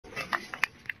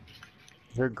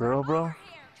Your girl, bro?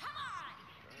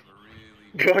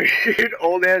 Bro, you're an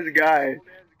old ass guy.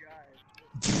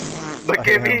 Look I at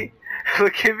am. me.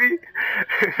 Look at me.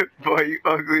 Boy, you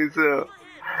ugly as hell.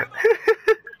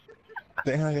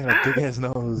 Damn, I got a big ass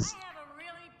nose. I have a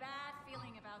really bad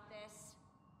feeling about this.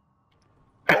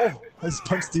 Oh, I just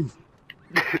punched you.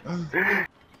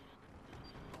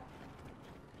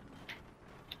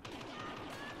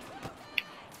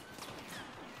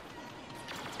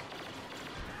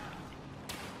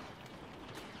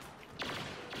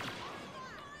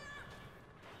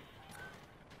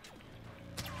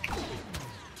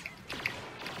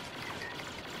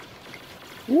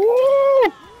 Woo!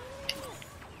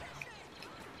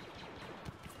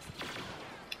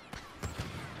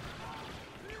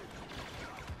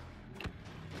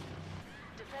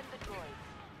 Defend the droid.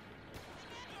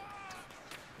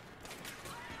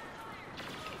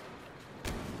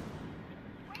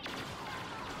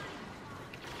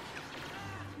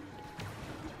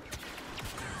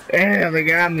 Damn, they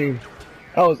got me.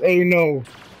 That was 8-0.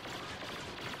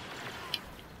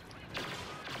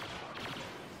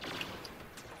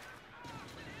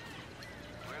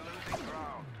 We're losing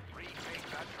ground. Retake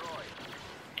that droid.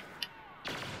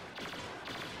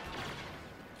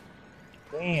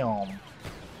 Damn.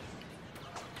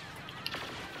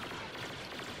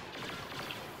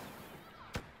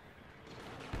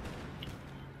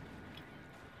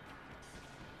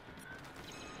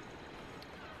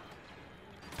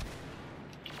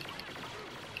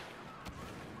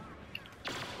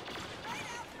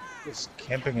 Just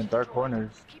camping in dark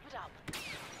corners. Keep it up.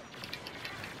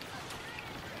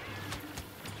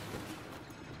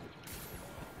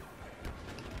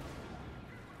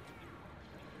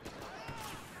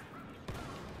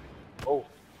 Oh.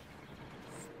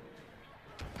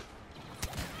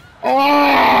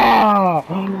 Oh!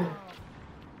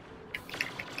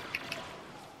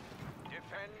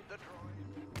 Defend the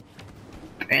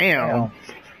droid. Damn.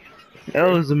 That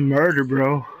was a murder,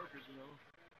 bro.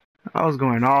 I was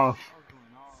going off.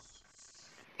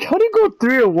 How do you go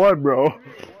 3-1, bro?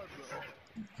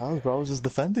 How, bro? I was just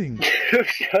defending.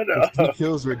 Shut The 3 up.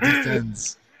 kills were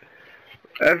defense.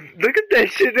 Look at that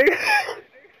shit, nigga.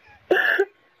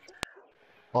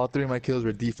 All 3 of my kills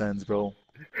were defense, bro.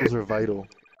 Those were vital.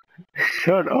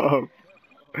 Shut up.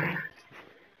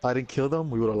 If I didn't kill them,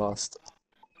 we would have lost.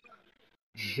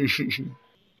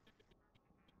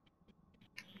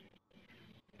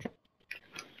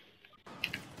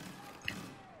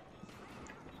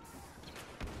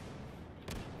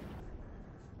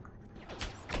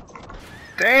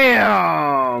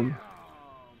 Damn.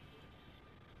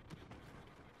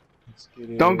 Let's get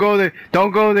it. Don't go there.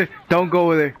 Don't go there. Don't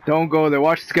go there. Don't go there.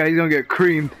 Watch this guy. He's gonna get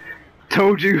creamed.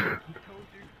 Told you.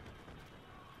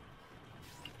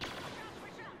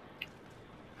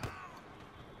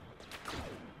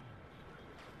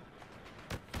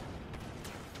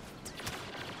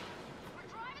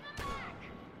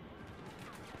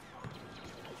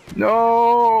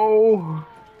 No.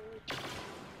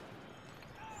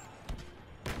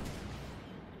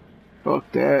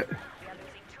 Fuck that. We are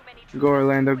losing too many troops. Go,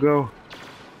 Orlando. Go.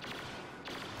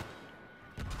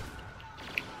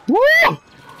 Woo!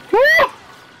 Woo!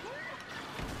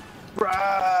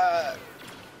 Right.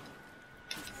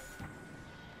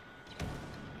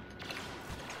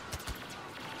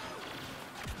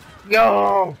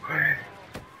 No.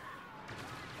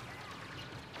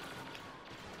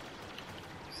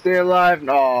 Stay alive.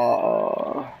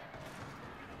 No.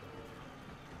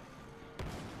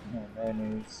 No,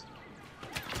 mayonnaise.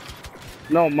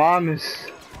 No, mom is.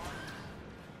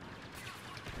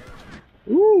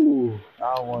 Ooh.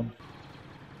 That one.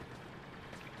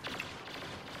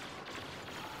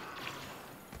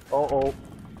 Oh.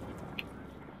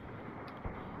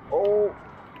 Oh.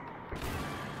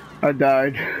 I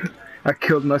died. I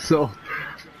killed myself.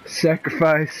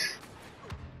 Sacrifice.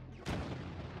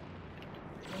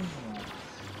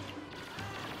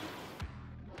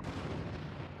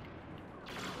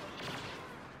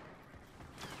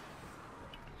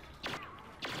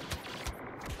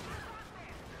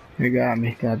 You got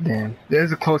me, goddamn.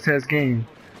 There's a close ass game.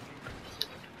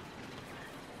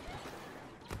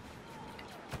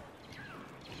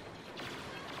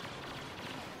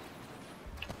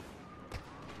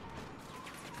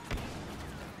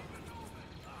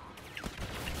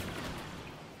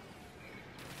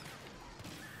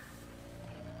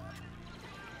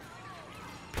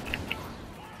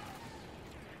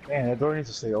 Man, that door needs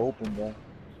to stay open, bro.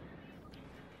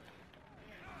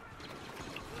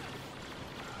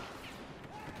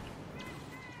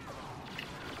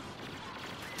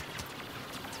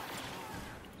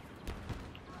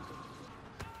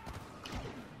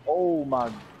 Oh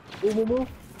my Move, move, move.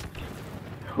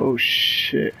 Oh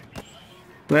shit.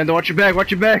 Landon, watch your back,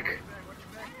 watch your back.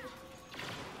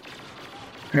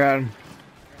 Got him.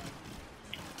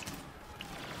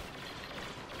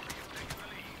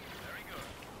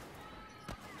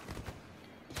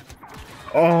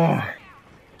 Oh.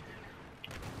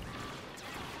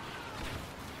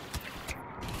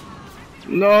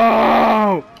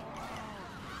 No.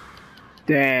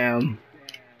 Damn.